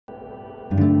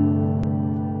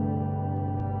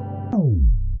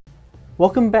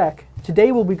Welcome back.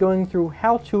 Today we'll be going through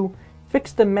how to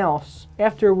fix the mouse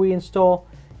after we install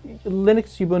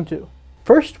Linux Ubuntu.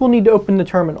 First, we'll need to open the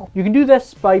terminal. You can do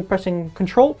this by pressing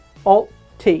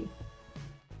Ctrl-Alt-T.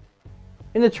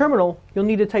 In the terminal, you'll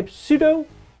need to type sudo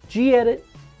gedit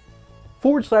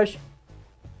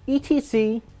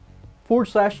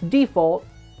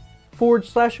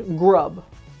 /etc/default/grub.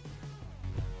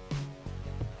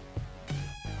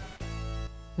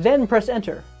 Then press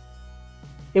enter.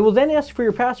 It will then ask for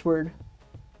your password,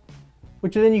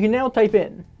 which then you can now type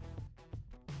in.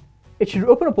 It should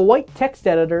open up a white text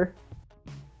editor,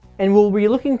 and we'll be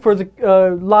looking for the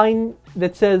line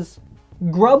that says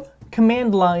grub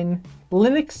command line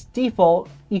Linux default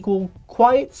equal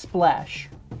quiet splash.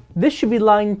 This should be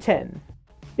line 10.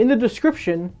 In the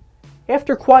description,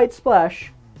 after quiet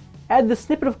splash, add the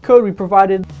snippet of code we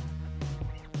provided.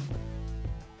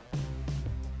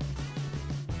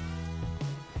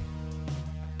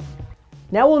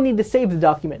 Now we'll need to save the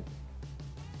document.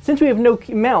 Since we have no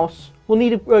mouse, we'll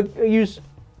need to use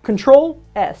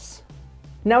Ctrl-S.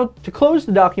 Now to close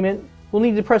the document, we'll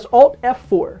need to press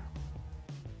Alt-F4.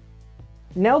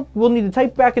 Now we'll need to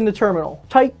type back in the terminal.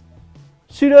 Type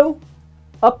sudo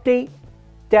update-grub.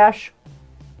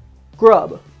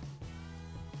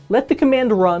 Let the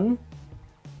command run.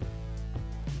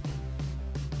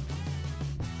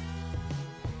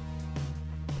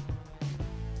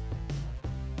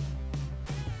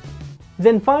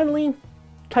 Then finally,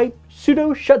 type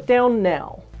sudo shutdown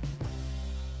now.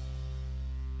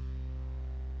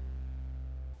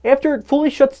 After it fully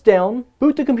shuts down,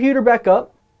 boot the computer back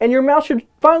up, and your mouse should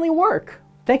finally work.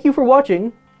 Thank you for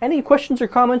watching. Any questions or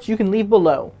comments you can leave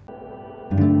below.